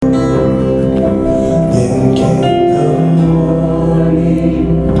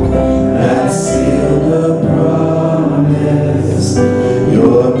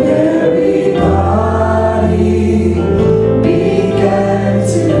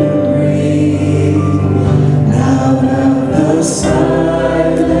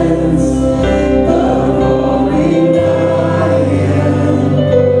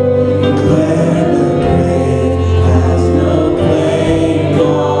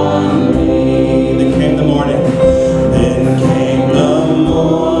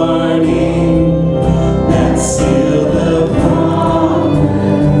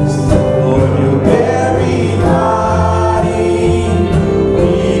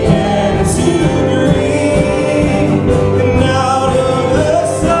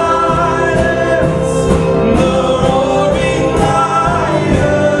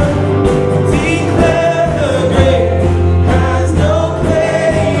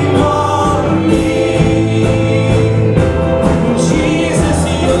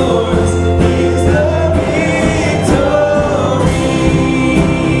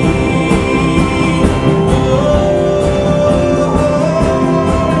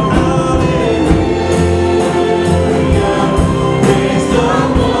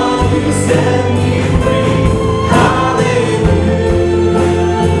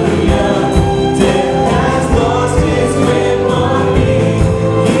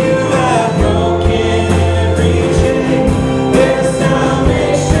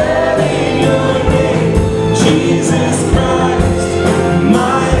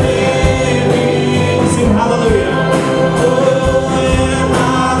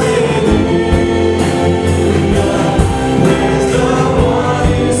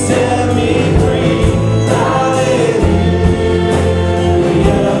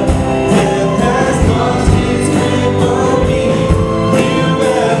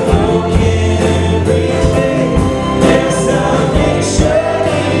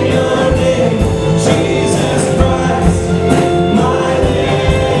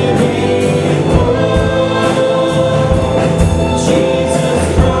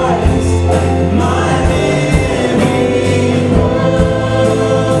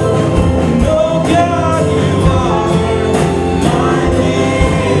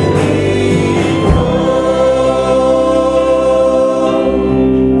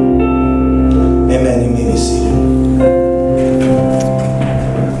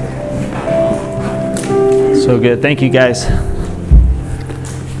So good. Thank you, guys.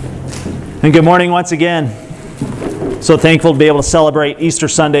 And good morning once again. So thankful to be able to celebrate Easter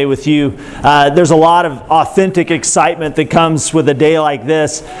Sunday with you. There's a lot of authentic excitement that comes with a day like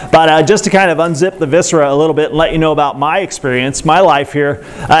this. But just to kind of unzip the viscera a little bit and let you know about my experience, my life here.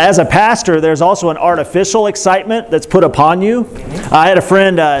 As a pastor, there's also an artificial excitement that's put upon you. I had a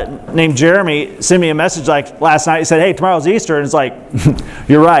friend named Jeremy send me a message like last night. He said, "Hey, tomorrow's Easter." And it's like,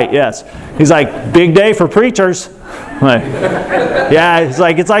 "You're right, yes." He's like, "Big day for preachers." Like, yeah, it's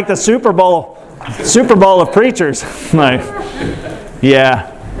like the Super Bowl of preachers. Like,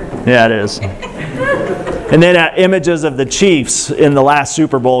 yeah, it is. And then images of the Chiefs in the last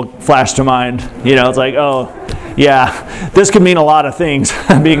Super Bowl flashed to mind. You know, it's like, oh, yeah, this could mean a lot of things,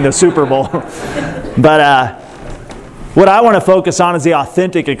 being the Super Bowl. But what I want to focus on is the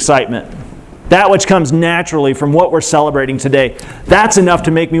authentic excitement. That which comes naturally from what we're celebrating today. That's enough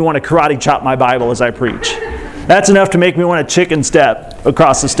to make me want to karate chop my Bible as I preach. That's enough to make me want to chicken step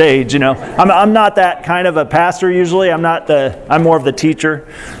across the stage, you know. I'm not that kind of a pastor usually. I'm more of the teacher,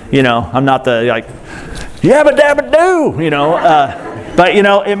 you know. I'm not the like, yabba dabba do, you know. But, you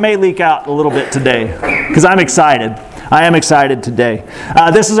know, it may leak out a little bit today because I'm excited. I am excited today.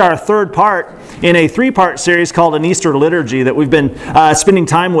 This is our third part in a three-part series called an Easter Liturgy that we've been spending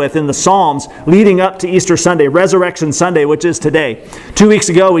time with in the Psalms leading up to Easter Sunday, Resurrection Sunday, which is today. 2 weeks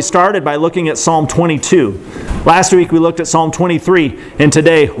ago, we started by looking at Psalm 22. Last week, we looked at Psalm 23. And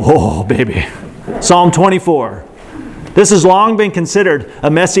today, whoa, baby, Psalm 24. This has long been considered a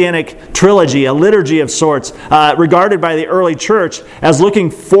messianic trilogy, a liturgy of sorts, regarded by the early church as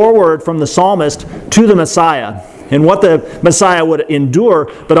looking forward from the psalmist to the Messiah and what the Messiah would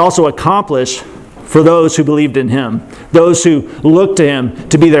endure, but also accomplish for those who believed in him, those who looked to him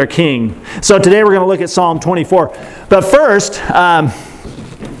to be their king. So today we're going to look at Psalm 24. But first, I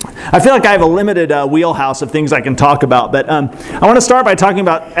feel like I have a limited wheelhouse of things I can talk about. But I want to start by talking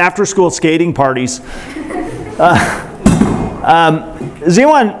about after-school skating parties. Does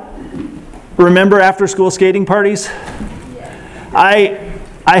anyone remember after-school skating parties?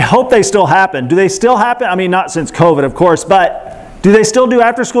 I hope they still happen. Do they still happen? I mean, not since COVID, of course, but do they still do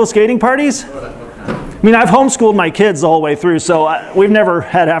after-school skating parties? I mean, I've homeschooled my kids the whole way through, so we've never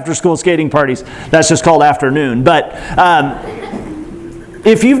had after-school skating parties. That's just called afternoon. But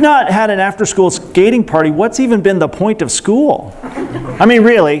if you've not had an after-school skating party, what's even been the point of school? I mean,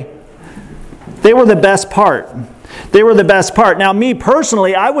 really, they were the best part. They were the best part. Now, me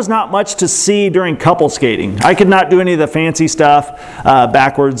personally, I was not much to see during couple skating. I could not do any of the fancy stuff,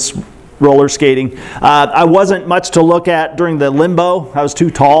 backwards roller skating. I wasn't much to look at during the limbo. I was too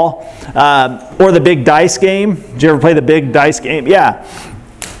tall. Or the big dice game. Did you ever play the big dice game? Yeah.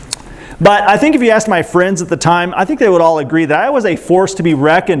 But I think if you asked my friends at the time, I think they would all agree that I was a force to be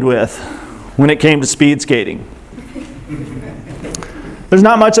reckoned with when it came to speed skating. There's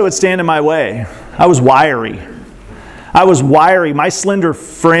not much that would stand in my way. I was wiry. My slender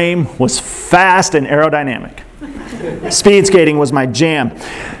frame was fast and aerodynamic. Speed skating was my jam.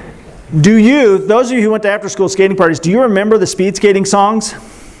 Those of you who went to after-school skating parties, do you remember the speed skating songs? I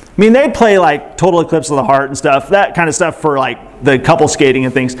mean, they'd play like Total Eclipse of the Heart and stuff, that kind of stuff for like the couple skating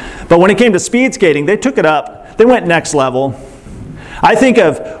and things. But when it came to speed skating, they took it up. They went next level. I think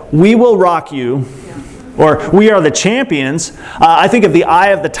of We Will Rock You, or We Are the Champions. I think of The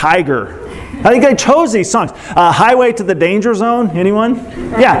Eye of the Tiger. I think they chose these songs. Highway to the Danger Zone, anyone?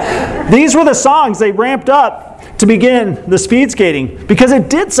 Yeah. These were the songs they ramped up to begin the speed skating because it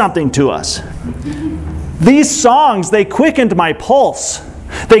did something to us. These songs, they quickened my pulse.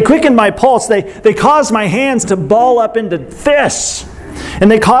 They caused my hands to ball up into fists.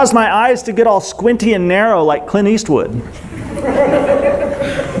 And they caused my eyes to get all squinty and narrow like Clint Eastwood.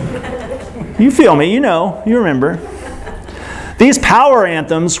 You feel me, you know, you remember. These power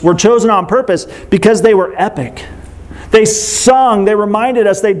anthems were chosen on purpose because they were epic. They reminded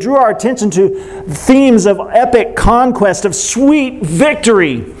us, they drew our attention to themes of epic conquest, of sweet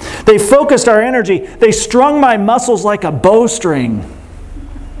victory. They focused our energy. They strung my muscles like a bowstring.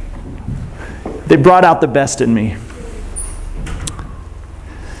 They brought out the best in me.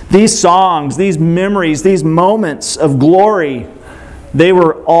 These songs, these memories, these moments of glory, they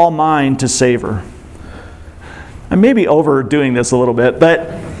were all mine to savor. I may be overdoing this a little bit,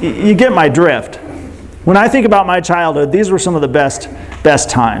 but you get my drift. When I think about my childhood, these were some of the best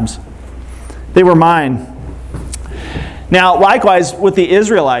times. They were mine. Now, likewise, with the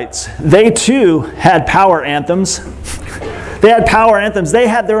Israelites, they too had power anthems. They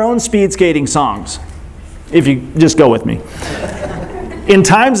had their own speed skating songs, if you just go with me. In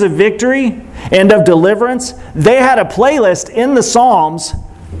times of victory and of deliverance, they had a playlist in the Psalms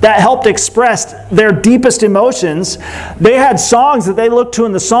that helped express their deepest emotions. They had songs that they looked to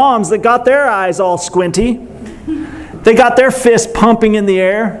in the Psalms that got their eyes all squinty. They got their fists pumping in the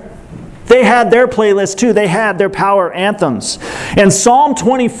air. They had their playlist too. They had their power anthems. And Psalm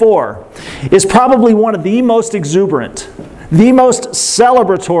 24 is probably one of the most exuberant, the most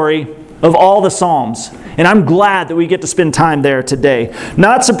celebratory of all the Psalms. And I'm glad that we get to spend time there today.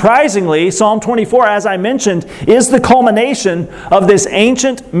 Not surprisingly, Psalm 24, as I mentioned, is the culmination of this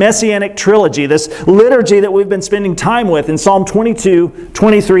ancient messianic trilogy, this liturgy that we've been spending time with in Psalm 22,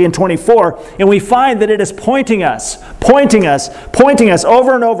 23, and 24. And we find that it is pointing us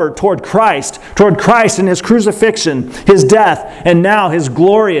over and over toward Christ and His crucifixion, His death, and now His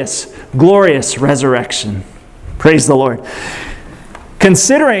glorious, glorious resurrection. Praise the Lord.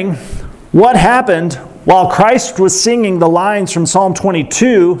 Considering what happened while Christ was singing the lines from Psalm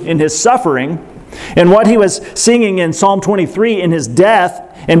 22 in His suffering, and what He was singing in Psalm 23 in His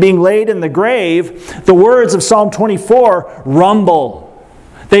death and being laid in the grave, the words of Psalm 24 rumble.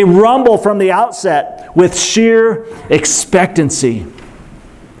 They rumble from the outset with sheer expectancy.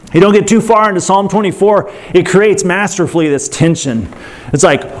 You don't get too far into Psalm 24, it creates masterfully this tension. It's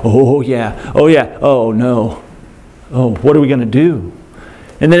like, oh yeah, oh no, oh, what are we going to do?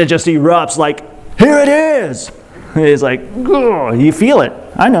 And then it just erupts like, here it is. It's like, ugh, you feel it.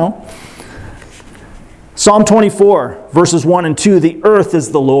 I know. Psalm 24, verses 1 and 2, the earth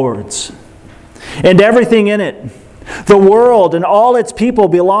is the Lord's, and everything in it. The world and all its people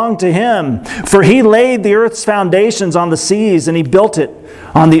belong to Him. For He laid the earth's foundations on the seas, and He built it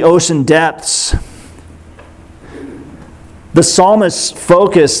on the ocean depths. The psalmist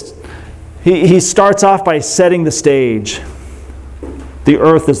focused, he starts off by setting the stage. The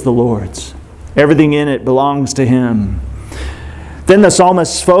earth is the Lord's. Everything in it belongs to Him. Then the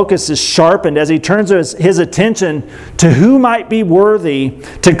psalmist's focus is sharpened as he turns his attention to who might be worthy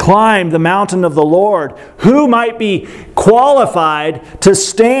to climb the mountain of the Lord, who might be qualified to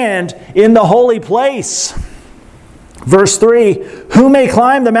stand in the holy place. Verse 3, who may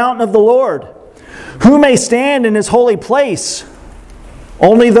climb the mountain of the Lord? Who may stand in His holy place?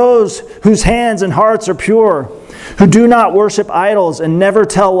 Only those whose hands and hearts are pure, who do not worship idols and never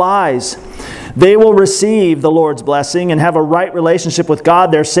tell lies. They will receive the Lord's blessing and have a right relationship with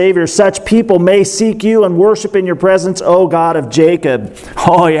God, their Savior. Such people may seek You and worship in Your presence, O God of Jacob.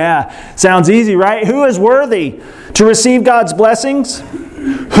 Oh yeah, sounds easy, right? Who is worthy to receive God's blessings?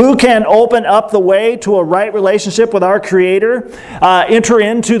 Who can open up the way to a right relationship with our Creator? Enter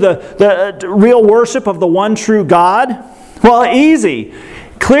into the real worship of the one true God? Well, easy.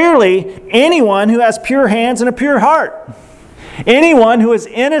 Clearly, anyone who has pure hands and a pure heart. Anyone who is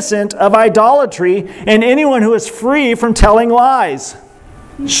innocent of idolatry, and anyone who is free from telling lies.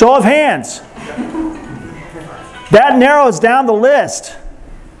 Show of hands. That narrows down the list.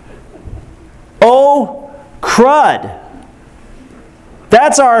 Oh, crud.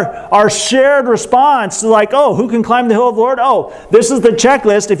 That's our shared response to like, oh, who can climb the hill of the Lord? Oh, this is the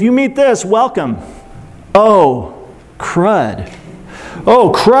checklist. If you meet this, welcome. Oh, crud.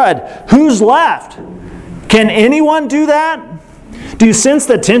 Oh, crud. Who's left? Can anyone do that? Do you sense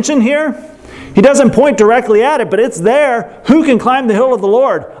the tension here? He doesn't point directly at it, but it's there. Who can climb the hill of the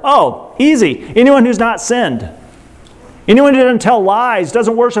Lord? Oh, easy. Anyone who's not sinned. Anyone who doesn't tell lies,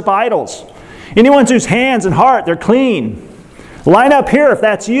 doesn't worship idols. Anyone whose hands and heart, they're clean. Line up here if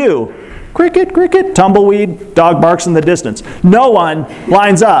that's you. Cricket, cricket, tumbleweed, dog barks in the distance. No one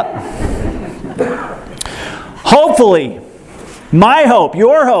lines up. Hopefully, my hope,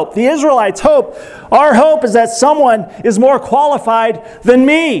 your hope, the Israelites' hope, our hope is that someone is more qualified than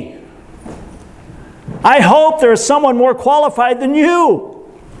me. I hope there is someone more qualified than you.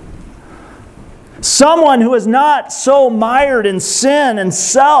 Someone who is not so mired in sin and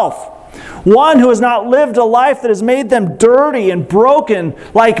self. One who has not lived a life that has made them dirty and broken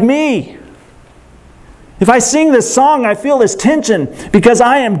like me. If I sing this song, I feel this tension because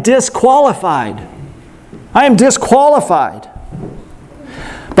I am disqualified. I am disqualified.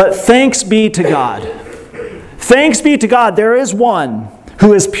 But thanks be to God. Thanks be to God, there is one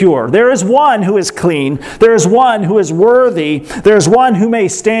who is pure. There is one who is clean. There is one who is worthy. There is one who may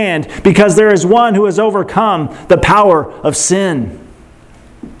stand because there is one who has overcome the power of sin.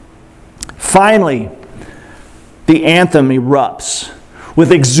 Finally, the anthem erupts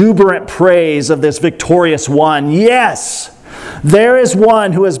with exuberant praise of this victorious one. Yes! There is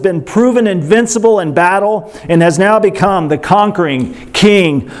one who has been proven invincible in battle and has now become the conquering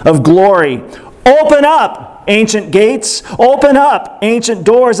King of glory. Open up, ancient gates. Open up, ancient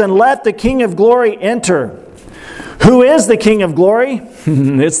doors, and let the King of glory enter. Who is the King of glory?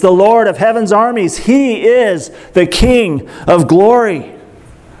 It's the Lord of heaven's armies. He is the King of glory.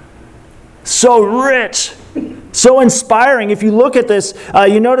 So rich, so inspiring. If you look at this,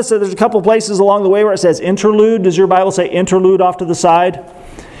 you notice that there's a couple places along the way where it says interlude. Does your Bible say interlude off to the side?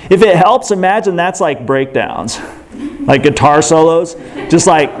 If it helps, imagine that's like breakdowns, like guitar solos, just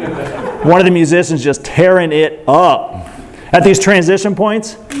like one of the musicians just tearing it up at these transition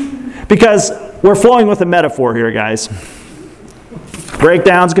points. Because we're flowing with a metaphor here, guys.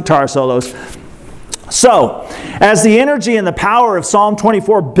 Breakdowns, guitar solos. So, as the energy and the power of Psalm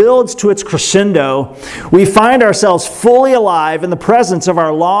 24 builds to its crescendo, we find ourselves fully alive in the presence of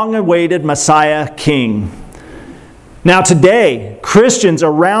our long-awaited Messiah King. Now today, Christians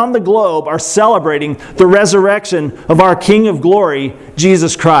around the globe are celebrating the resurrection of our King of Glory,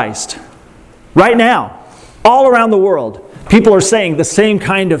 Jesus Christ. Right now, all around the world, people are saying the same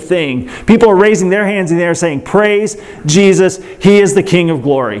kind of thing. People are raising their hands in the air saying, "Praise Jesus, He is the King of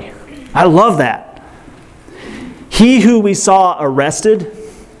Glory." I love that. He who we saw arrested,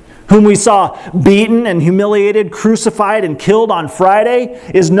 whom we saw beaten and humiliated, crucified and killed on Friday,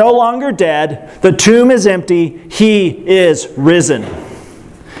 is no longer dead. The tomb is empty. He is risen.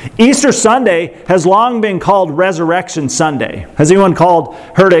 Easter Sunday has long been called Resurrection Sunday. Has anyone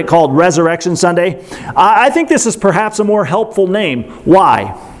heard it called Resurrection Sunday? I think this is perhaps a more helpful name.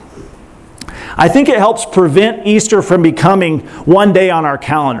 Why? I think it helps prevent Easter from becoming one day on our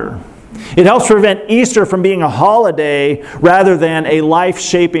calendar. It helps prevent Easter from being a holiday rather than a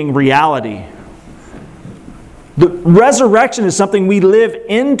life-shaping reality. The resurrection is something we live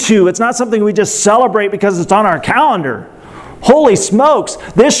into. It's not something we just celebrate because it's on our calendar. Holy smokes,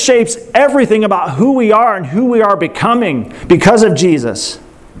 this shapes everything about who we are and who we are becoming because of Jesus.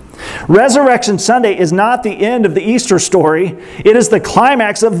 Resurrection Sunday is not the end of the Easter story. It is the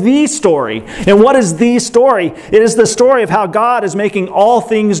climax of the story. And what is the story? It is the story of how God is making all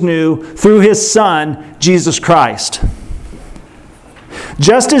things new through His Son, Jesus Christ.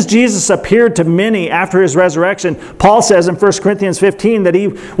 Just as Jesus appeared to many after His resurrection, Paul says in 1 Corinthians 15 that He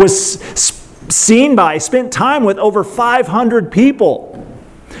was spent time with over 500 people.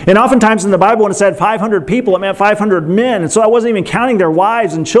 And oftentimes in the Bible when it said 500 people, it meant 500 men. And so I wasn't even counting their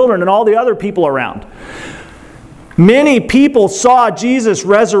wives and children and all the other people around. Many people saw Jesus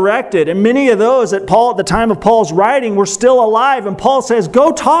resurrected. And many of those at the time of Paul's writing were still alive. And Paul says,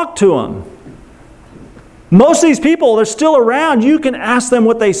 go talk to them. Most of these people, they're still around. You can ask them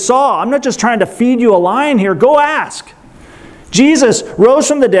what they saw. I'm not just trying to feed you a line here. Go ask. Jesus rose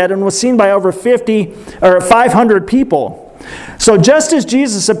from the dead and was seen by over 500 people. So just as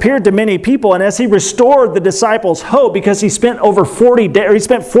Jesus appeared to many people, and as He restored the disciples' hope, because He spent 40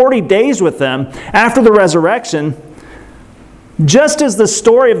 days with them after the resurrection, just as the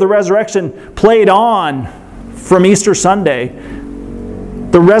story of the resurrection played on from Easter Sunday,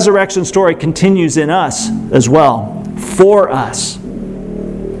 the resurrection story continues in us as well, for us.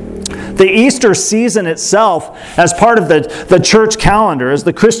 The Easter season itself, as part of the church calendar, as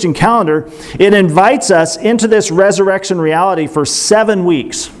the Christian calendar, it invites us into this resurrection reality for 7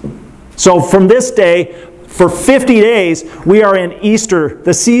 weeks. So from this day, for 50 days, we are in Easter,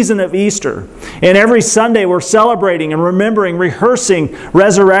 the season of Easter. And every Sunday we're celebrating and remembering, rehearsing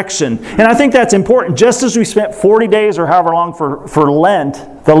resurrection. And I think that's important. Just as we spent 40 days or however long for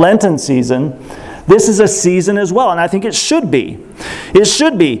Lent, the Lenten season, this is a season as well. And I think it should be. It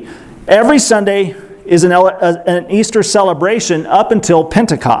should be. Every Sunday is an Easter celebration up until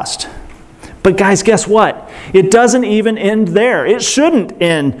Pentecost. But guys, guess what? It doesn't even end there. It shouldn't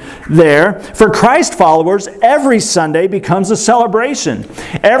end there. For Christ followers, every Sunday becomes a celebration.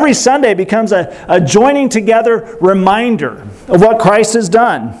 Every Sunday becomes a joining together reminder of what Christ has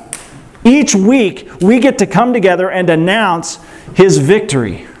done. Each week, we get to come together and announce His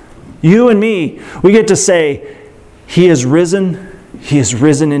victory. You and me, we get to say, He is risen. He is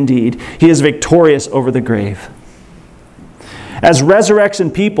risen indeed. He is victorious over the grave. As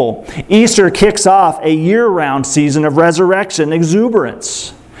resurrection people, Easter kicks off a year-round season of resurrection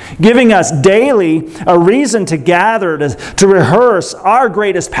exuberance, giving us daily a reason to gather, to rehearse our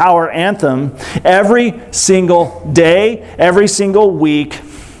greatest power anthem every single day, every single week.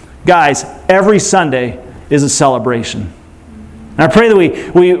 Guys, every Sunday is a celebration. And I pray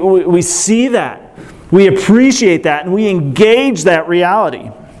that we see that. We appreciate that and we engage that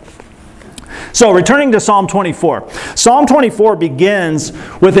reality. So, returning to Psalm 24. Psalm 24 begins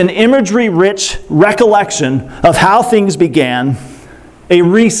with an imagery-rich recollection of how things began, a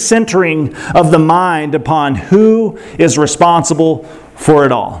recentering of the mind upon who is responsible for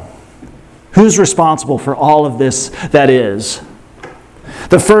it all. Who's responsible for all of this that is?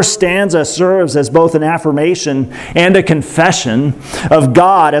 The first stanza serves as both an affirmation and a confession of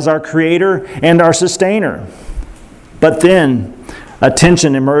God as our Creator and our Sustainer. But then a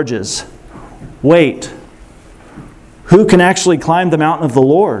tension emerges. wait, who can actually climb the mountain of the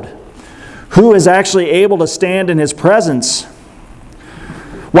Lord? Who is actually able to stand in His presence?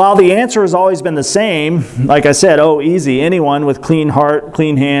 While the answer has always been the same, like I said, oh, easy, anyone with clean heart,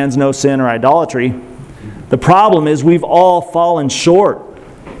 clean hands, no sin or idolatry. The problem is we've all fallen short.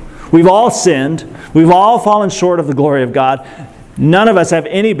 We've all sinned. We've all fallen short of the glory of God. None of us have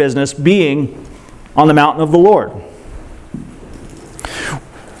any business being on the mountain of the Lord.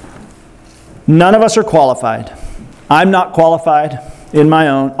 None of us are qualified. I'm not qualified on my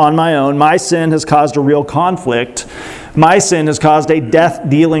own. My sin has caused a real conflict. My sin has caused a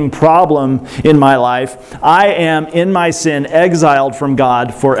death-dealing problem in my life. I am, in my sin, exiled from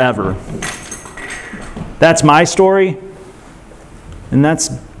God forever. That's my story, and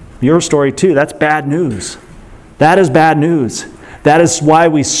that's your story too. That's bad news. That is bad news. That is why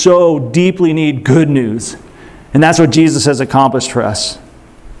we so deeply need good news. And that's what Jesus has accomplished for us.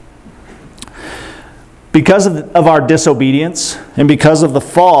 Because of our disobedience and because of the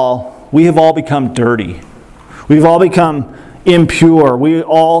fall, we have all become dirty. We've all become impure. We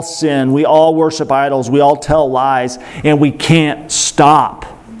all sin. We all worship idols. We all tell lies. And we can't stop.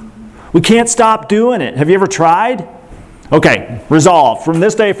 We can't stop doing it. Have you ever tried? Okay, resolve. From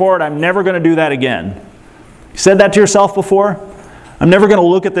this day forward, I'm never going to do that again. You said that to yourself before? I'm never going to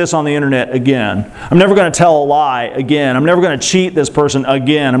look at this on the internet again. I'm never going to tell a lie again. I'm never going to cheat this person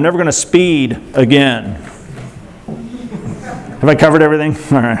again. I'm never going to speed again. Have I covered everything?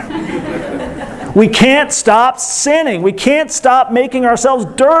 All right. We can't stop sinning. We can't stop making ourselves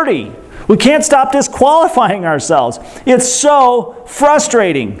dirty. We can't stop disqualifying ourselves. It's so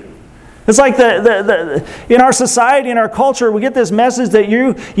frustrating. It's like in our society, in our culture, we get this message that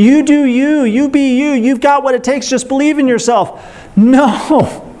you do you be you, you've got what it takes, just believe in yourself. No.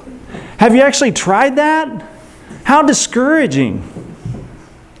 Have you actually tried that? How discouraging.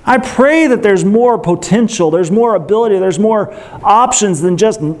 I pray that there's more potential, there's more ability, there's more options than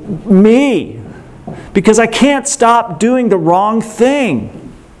just me. Because I can't stop doing the wrong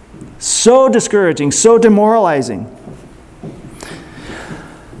thing. So discouraging, so demoralizing.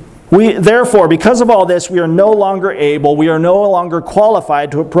 Therefore, because of all this, we are no longer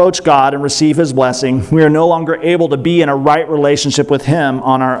qualified to approach God and receive His blessing. We are no longer able to be in a right relationship with Him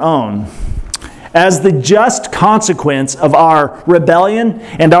on our own. As the just consequence of our rebellion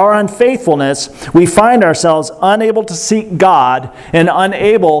and our unfaithfulness, we find ourselves unable to seek God and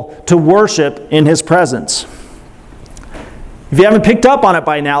unable to worship in His presence. If you haven't picked up on it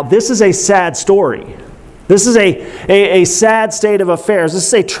by now, this is a sad story. This is a sad state of affairs. This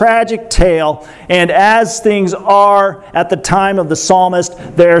is a tragic tale. And as things are at the time of the psalmist,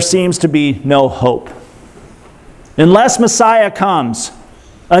 there seems to be no hope. Unless Messiah comes,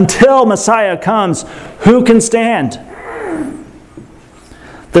 until Messiah comes, who can stand?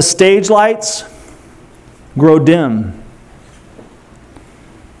 The stage lights grow dim.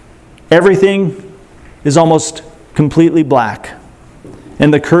 Everything is almost completely black.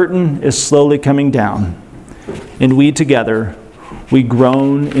 And the curtain is slowly coming down. And we together, we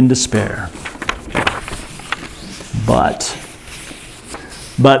groan in despair. But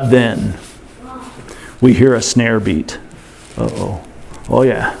then, we hear a snare beat. Uh-oh. Oh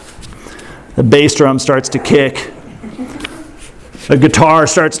yeah. The bass drum starts to kick. The guitar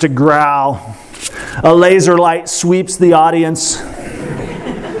starts to growl. A laser light sweeps the audience.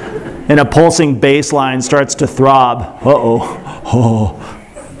 And a pulsing bass line starts to throb. Uh-oh. Oh.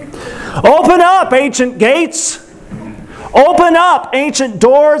 Open up, ancient gates! Open up, ancient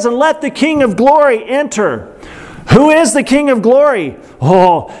doors, and let the King of Glory enter. Who is the King of Glory?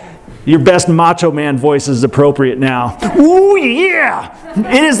 Oh, your best macho man voice is appropriate now. Ooh, yeah!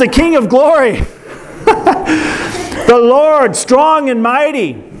 It is the King of Glory. The Lord, strong and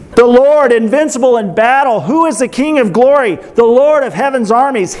mighty. The Lord, invincible in battle. Who is the King of Glory? The Lord of heaven's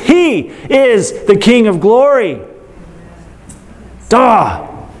armies. He is the King of Glory. Duh!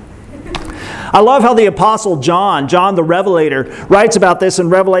 I love how the Apostle John the Revelator, writes about this in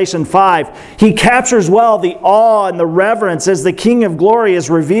Revelation 5. He captures well the awe and the reverence as the King of Glory is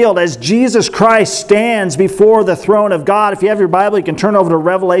revealed, as Jesus Christ stands before the throne of God. If you have your Bible, you can turn over to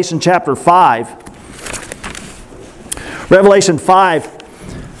Revelation chapter 5. Revelation 5.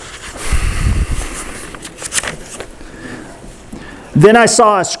 Then I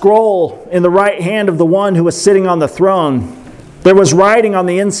saw a scroll in the right hand of the one who was sitting on the throne. There was writing on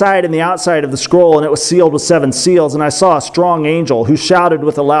the inside and the outside of the scroll, and it was sealed with 7 seals. And I saw a strong angel who shouted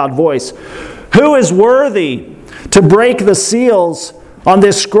with a loud voice, "Who is worthy to break the seals on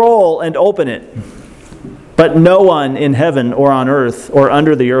this scroll and open it?" But no one in heaven or on earth or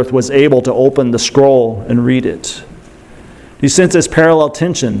under the earth was able to open the scroll and read it. Do you sense this parallel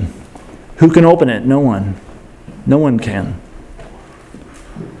tension? Who can open it? No one. No one can.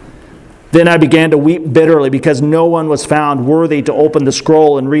 Then I began to weep bitterly because no one was found worthy to open the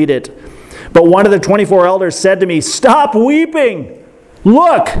scroll and read it. But one of the 24 elders said to me, "Stop weeping!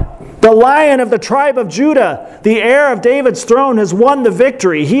 Look, the Lion of the tribe of Judah, the heir of David's throne, has won the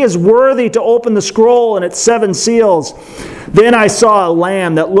victory. He is worthy to open the scroll and its 7 seals." Then I saw a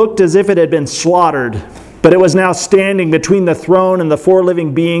lamb that looked as if it had been slaughtered, but it was now standing between the throne and the 4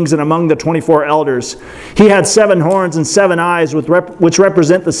 living beings and among the 24 elders. He had 7 horns and 7 eyes, which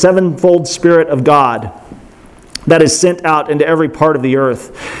represent the 7-fold Spirit of God that is sent out into every part of the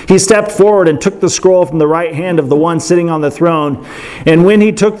earth. He stepped forward and took the scroll from the right hand of the one sitting on the throne. And when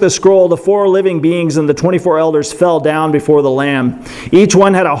he took the scroll, the 4 living beings and the 24 elders fell down before the Lamb. Each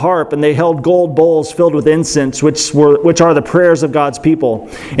one had a harp, and they held gold bowls filled with incense, which are the prayers of God's people.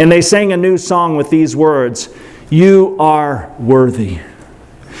 And they sang a new song with these words, "You are worthy.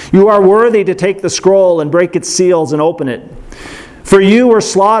 You are worthy to take the scroll and break its seals and open it. For you were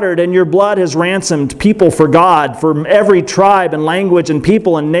slaughtered, and your blood has ransomed people for God from every tribe and language and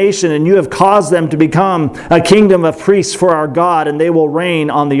people and nation, and you have caused them to become a kingdom of priests for our God, and they will reign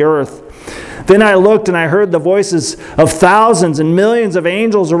on the earth." Then I looked, and I heard the voices of thousands and millions of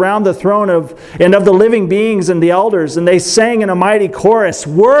angels around the throne and of the living beings and the elders, and they sang in a mighty chorus,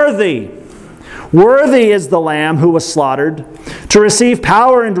 "Worthy! Worthy is the Lamb who was slaughtered, to receive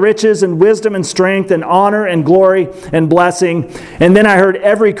power and riches and wisdom and strength and honor and glory and blessing." And then I heard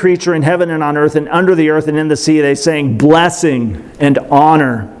every creature in heaven and on earth and under the earth and in the sea, they sang, "Blessing and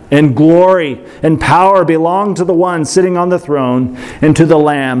honor and glory and power belong to the one sitting on the throne and to the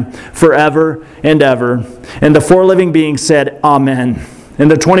Lamb forever and ever." And the 4 living beings said, "Amen." And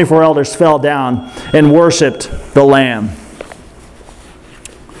the 24 elders fell down and worshipped the Lamb.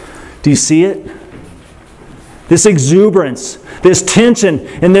 Do you see it? This exuberance, this tension,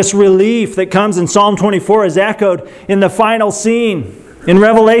 and this relief that comes in Psalm 24 is echoed in the final scene. In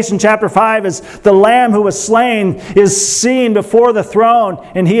Revelation chapter 5, as the Lamb who was slain is seen before the throne,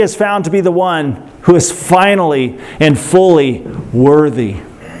 and he is found to be the one who is finally and fully worthy.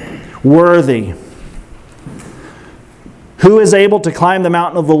 Worthy. Who is able to climb the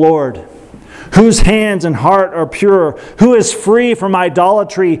mountain of the Lord? Whose hands and heart are pure? Who is free from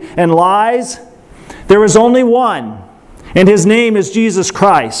idolatry and lies? There is only one, and his name is Jesus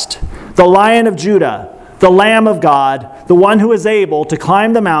Christ, the Lion of Judah, the Lamb of God, the one who is able to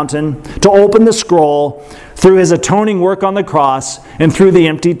climb the mountain, to open the scroll through his atoning work on the cross and through the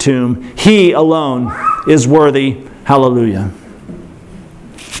empty tomb. He alone is worthy. Hallelujah.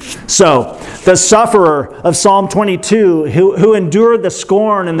 So, the sufferer of Psalm 22, who endured the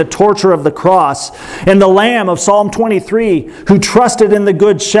scorn and the torture of the cross, and the Lamb of Psalm 23, who trusted in the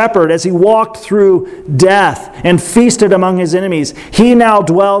Good Shepherd as he walked through death and feasted among his enemies, he now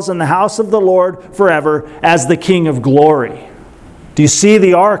dwells in the house of the Lord forever as the King of glory. Do you see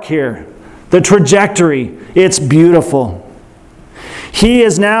the arc here? The trajectory. It's beautiful. He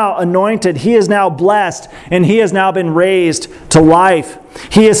is now anointed, he is now blessed, and he has now been raised to life.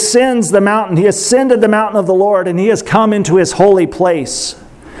 He ascended the mountain of the Lord, and he has come into his holy place.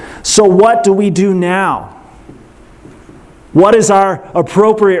 So what do we do now? What is our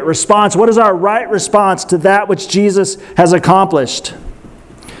appropriate response? What is our right response to that which Jesus has accomplished?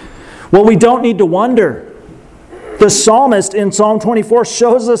 Well, we don't need to wonder. The psalmist in Psalm 24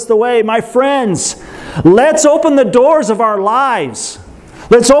 shows us the way. My friends, let's open the doors of our lives.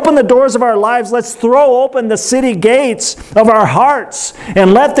 Let's open the doors of our lives. Let's throw open the city gates of our hearts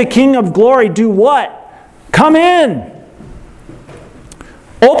and let the King of Glory do what? Come in.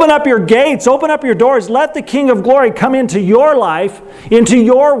 Open up your gates. Open up your doors. Let the King of Glory come into your life, into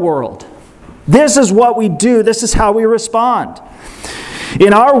your world. This is what we do. This is how we respond.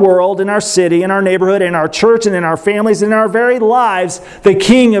 In our world, in our city, in our neighborhood, in our church, and in our families, in our very lives, the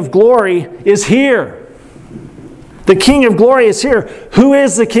King of Glory is here. The King of Glory is here. Who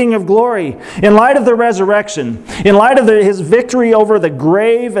is the King of Glory? In light of the resurrection, in light of his victory over the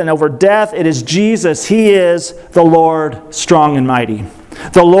grave and over death, it is Jesus. He is the Lord strong and mighty,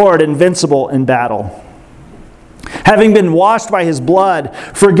 the Lord invincible in battle. Having been washed by his blood,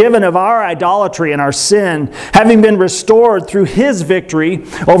 forgiven of our idolatry and our sin, having been restored through his victory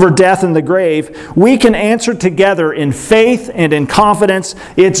over death and the grave, we can answer together in faith and in confidence,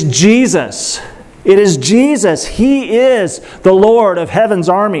 it's Jesus. It is Jesus. He is the Lord of heaven's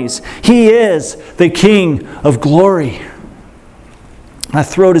armies. He is the King of glory. My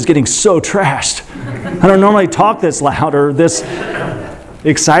throat is getting so trashed. I don't normally talk this loud or this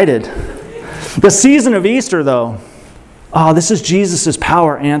excited. The season of Easter, though, this is Jesus'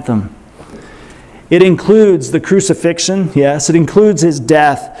 power anthem. It includes the crucifixion, yes. It includes his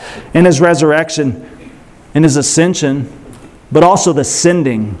death and his resurrection and his ascension, but also the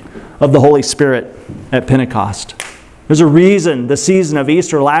sending of the Holy Spirit at Pentecost. There's a reason the season of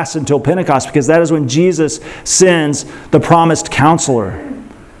Easter lasts until Pentecost, because that is when Jesus sends the promised counselor,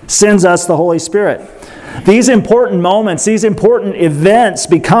 sends us the Holy Spirit. These important moments, these important events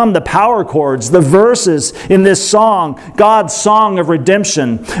become the power chords, the verses in this song, God's song of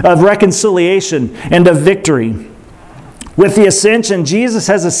redemption, of reconciliation, and of victory. With the ascension, Jesus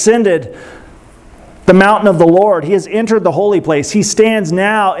has ascended the mountain of the Lord. He has entered the holy place. He stands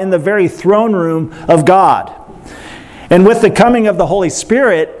now in the very throne room of God. And with the coming of the Holy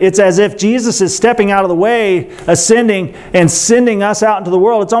Spirit, it's as if Jesus is stepping out of the way, ascending, and sending us out into the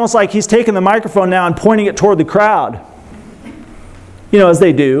world. It's almost like he's taking the microphone now and pointing it toward the crowd. You know, as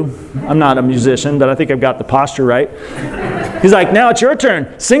they do. I'm not a musician, but I think I've got the posture right. He's like, now it's your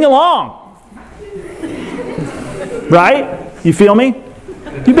turn. Sing along. Right? You feel me?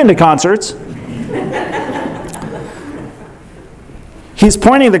 You've been to concerts. He's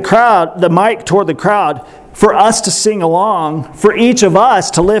pointing the mic toward the crowd, for us to sing along, for each of us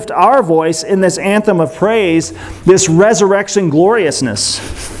to lift our voice in this anthem of praise, this resurrection gloriousness.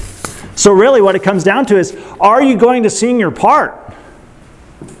 So really what it comes down to is, are you going to sing your part?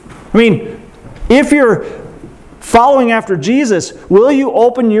 I mean, if you're following after Jesus, will you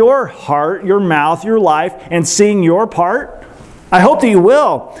open your heart, your mouth, your life, and sing your part? I hope that you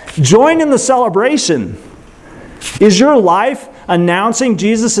will. Join in the celebration. Is your life announcing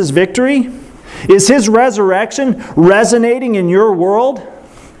Jesus' victory? Is his resurrection resonating in your world?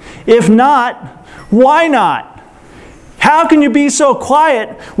 If not, why not? How can you be so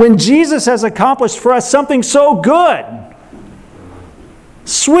quiet when Jesus has accomplished for us something so good?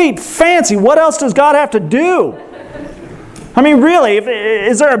 Sweet, fancy, what else does God have to do? I mean, really,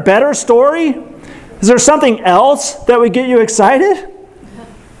 is there a better story? Is there something else that would get you excited?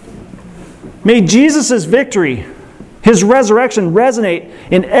 May Jesus' victory, his resurrection, resonate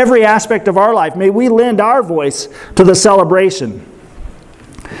in every aspect of our life. May we lend our voice to the celebration.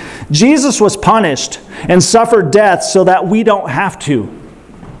 Jesus was punished and suffered death so that we don't have to.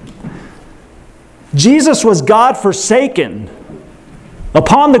 Jesus was God forsaken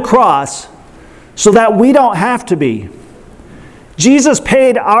upon the cross so that we don't have to be. Jesus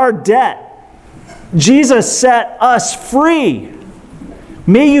paid our debt. Jesus set us free.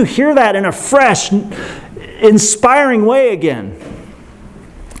 May you hear that in a fresh, inspiring way again.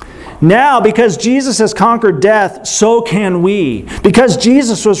 Now, because Jesus has conquered death, so can we. Because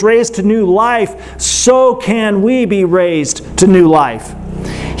Jesus was raised to new life, so can we be raised to new life.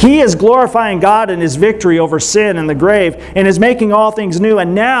 He is glorifying God in his victory over sin and the grave, and is making all things new.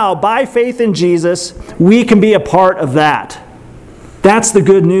 And now, by faith in Jesus, we can be a part of that. That's the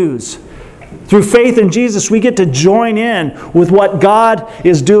good news. Through faith in Jesus, we get to join in with what God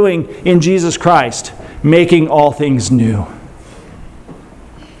is doing in Jesus Christ, making all things new.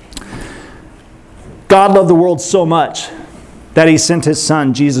 God loved the world so much that he sent his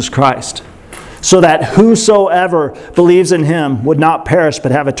Son, Jesus Christ, so that whosoever believes in him would not perish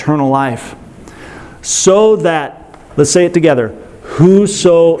but have eternal life. So that, let's say it together,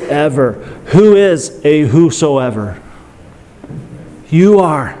 whosoever. Who is a whosoever? You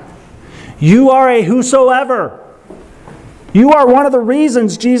are. You are a whosoever. You are one of the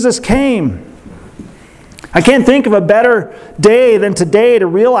reasons Jesus came. I can't think of a better day than today to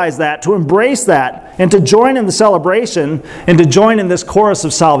realize that, to embrace that, and to join in the celebration, and to join in this chorus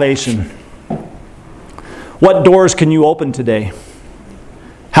of salvation. What doors can you open today?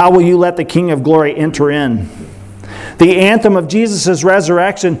 How will you let the King of Glory enter in? The anthem of Jesus'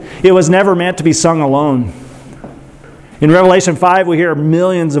 resurrection, it was never meant to be sung alone. In Revelation 5, we hear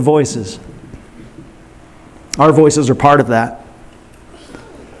millions of voices. Our voices are part of that.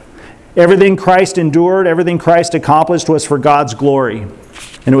 Everything Christ endured, everything Christ accomplished was for God's glory,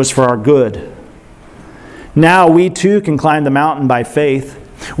 and it was for our good. Now we too can climb the mountain by faith.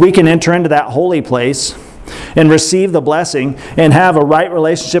 We can enter into that holy place and receive the blessing and have a right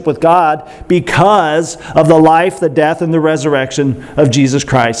relationship with God because of the life, the death, and the resurrection of Jesus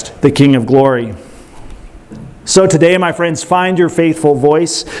Christ, the King of Glory. So today, my friends, find your faithful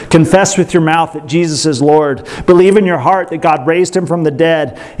voice. Confess with your mouth that Jesus is Lord. Believe in your heart that God raised him from the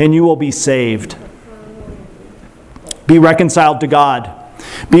dead, and you will be saved. Be reconciled to God.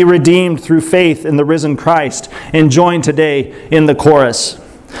 Be redeemed through faith in the risen Christ, and join today in the chorus.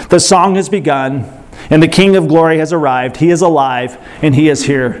 The song has begun, and the King of Glory has arrived. He is alive, and he is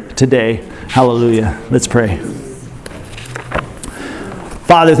here today. Hallelujah. Let's pray.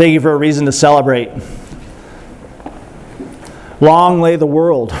 Father, thank you for a reason to celebrate. Long lay the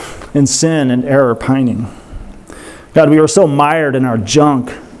world in sin and error pining. God, we were so mired in our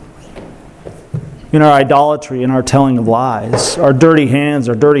junk, in our idolatry, in our telling of lies. Our dirty hands,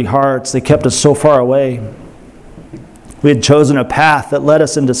 our dirty hearts, they kept us so far away. We had chosen a path that led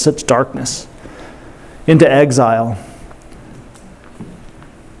us into such darkness, into exile.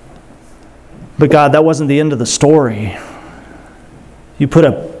 But God, that wasn't the end of the story. You put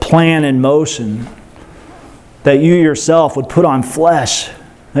a plan in motion that you yourself would put on flesh,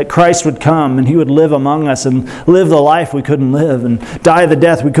 that Christ would come and He would live among us and live the life we couldn't live and die the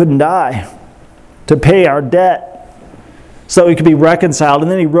death we couldn't die, to pay our debt so we could be reconciled. And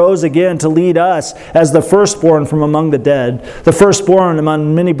then He rose again to lead us as the firstborn from among the dead, the firstborn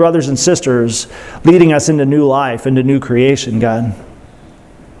among many brothers and sisters, leading us into new life, into new creation, God.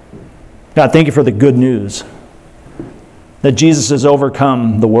 God, thank You for the good news that Jesus has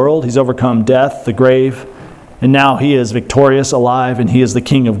overcome the world, He's overcome death, the grave, and now He is victorious, alive, and He is the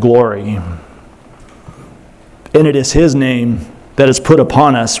King of glory. And it is His name that is put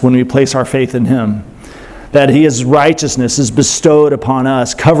upon us when we place our faith in Him, that His righteousness is bestowed upon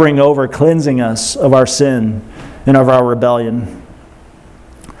us, covering over, cleansing us of our sin and of our rebellion.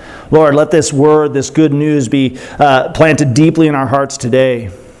 Lord, let this word, this good news be planted deeply in our hearts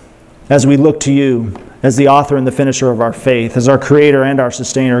today as we look to You as the author and the finisher of our faith, as our creator and our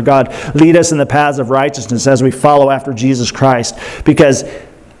sustainer. God, lead us in the paths of righteousness as we follow after Jesus Christ, because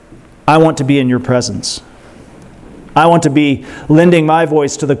I want to be in Your presence. I want to be lending my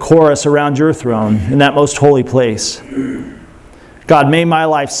voice to the chorus around Your throne in that most holy place. God, may my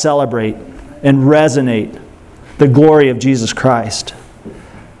life celebrate and resonate the glory of Jesus Christ.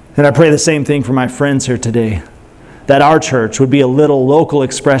 And I pray the same thing for my friends here today, that our church would be a little local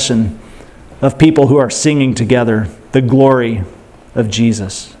expression of people who are singing together the glory of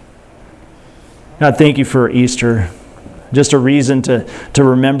Jesus. God, thank You for Easter, just a reason to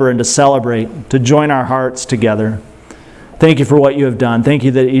remember and to celebrate, to join our hearts together. Thank You for what You have done. Thank You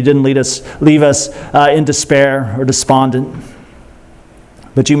that You didn't leave us in despair or despondent,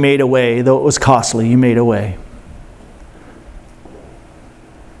 but You made a way. Though it was costly, You made a way.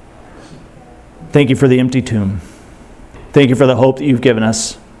 Thank You for the empty tomb. Thank You for the hope that You've given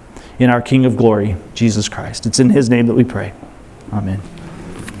us in our King of glory, Jesus Christ. It's in His name that we pray. Amen.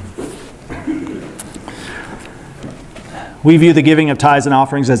 We view the giving of tithes and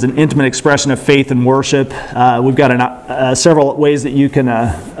offerings as an intimate expression of faith and worship. We've got several ways that you can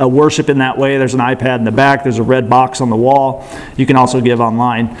worship in that way. There's an iPad in the back. There's a red box on the wall. You can also give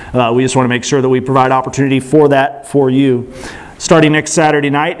online. We just want to make sure that we provide opportunity for that for you. Starting next Saturday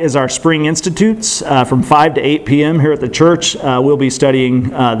night is our Spring Institutes from 5 to 8 p.m. here at the church. We'll be studying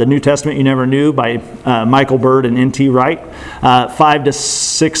The New Testament You Never Knew by Michael Bird and N.T. Wright. 5 to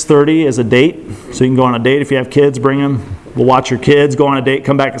 6:30 is a date, so you can go on a date. If you have kids, bring them. We'll watch your kids, go on a date,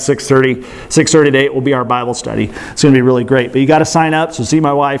 come back at 6:30. 6:30 date will be our Bible study. It's going to be really great. But you got to sign up, so see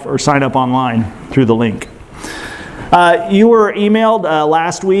my wife or sign up online through the link. You were emailed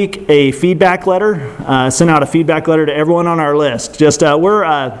last week a feedback letter. Sent out a feedback letter to everyone on our list.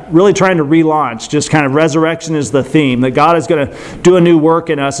 We're really trying to relaunch. Just kind of resurrection is the theme. That God is going to do a new work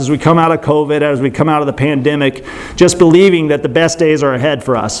in us as we come out of COVID, as we come out of the pandemic. Just believing that the best days are ahead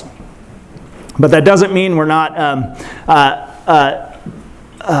for us. But that doesn't mean we're not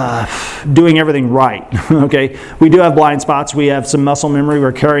doing everything right. Okay, we do have blind spots. We have some muscle memory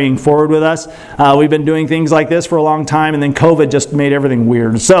we're carrying forward with us. We've been doing things like this for a long time, and then COVID just made everything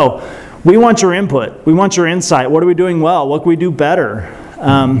weird. So we want your input. We want your insight. What are we doing well? What can we do better?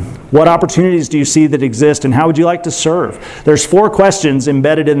 What opportunities do you see that exist, and how would you like to serve? There's 4 questions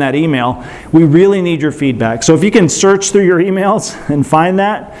embedded in that email. We really need your feedback. So if you can search through your emails and find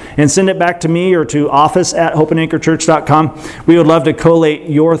that and send it back to me or to office@hopeandanchorchurch.com, we would love to collate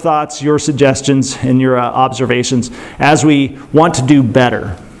your thoughts, your suggestions, and your observations as we want to do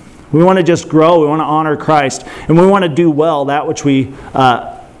better. We want to just grow. We want to honor Christ, and we want to do well that which we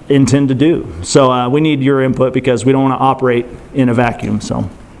intend to do. So we need your input because we don't want to operate in a vacuum. So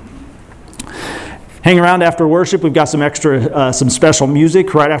hang around after worship. We've got some special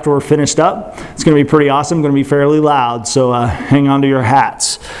music right after we're finished up. It's going to be pretty awesome. Going to be fairly loud. So hang on to your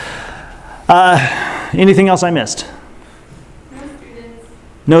hats. Anything else I missed?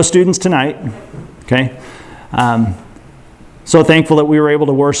 No students tonight. Okay. So thankful that we were able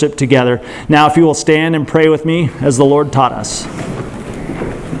to worship together. Now, if you will stand and pray with me as the Lord taught us.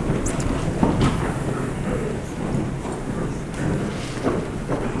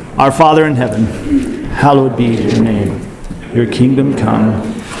 Our Father in heaven, hallowed be your name. Your kingdom come,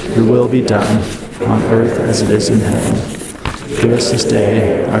 your will be done, on earth as it is in heaven. Give us this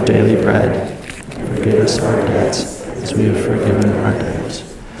day our daily bread. Forgive us our debts, as we have forgiven our debtors.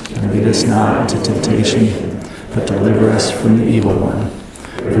 And us not into temptation, but deliver us from the evil one.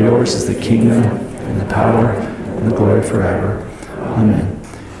 For yours is the kingdom, and the power, and the glory forever. Amen.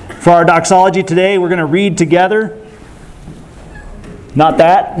 For our doxology today, we're going to read together. Not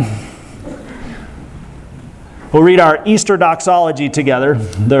that. We'll read our Easter doxology together.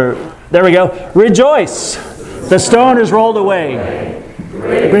 There we go. Rejoice! The stone is rolled away.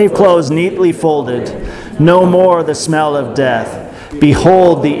 Grave clothes neatly folded. No more the smell of death.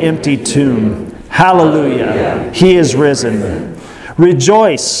 Behold the empty tomb. Hallelujah! He is risen.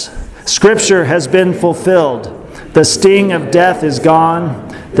 Rejoice! Scripture has been fulfilled. The sting of death is gone.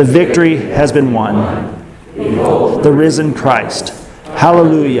 The victory has been won. The risen Christ.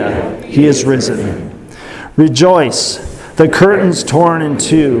 Hallelujah! He is risen. Rejoice! The curtains torn in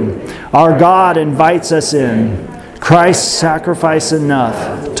two. Our God invites us in. Christ's sacrifice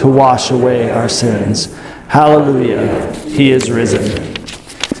enough to wash away our sins. Hallelujah! He is risen.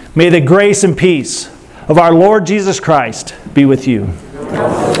 May the grace and peace of our Lord Jesus Christ be with you.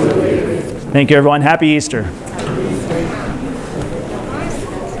 Thank you, everyone. Happy Easter.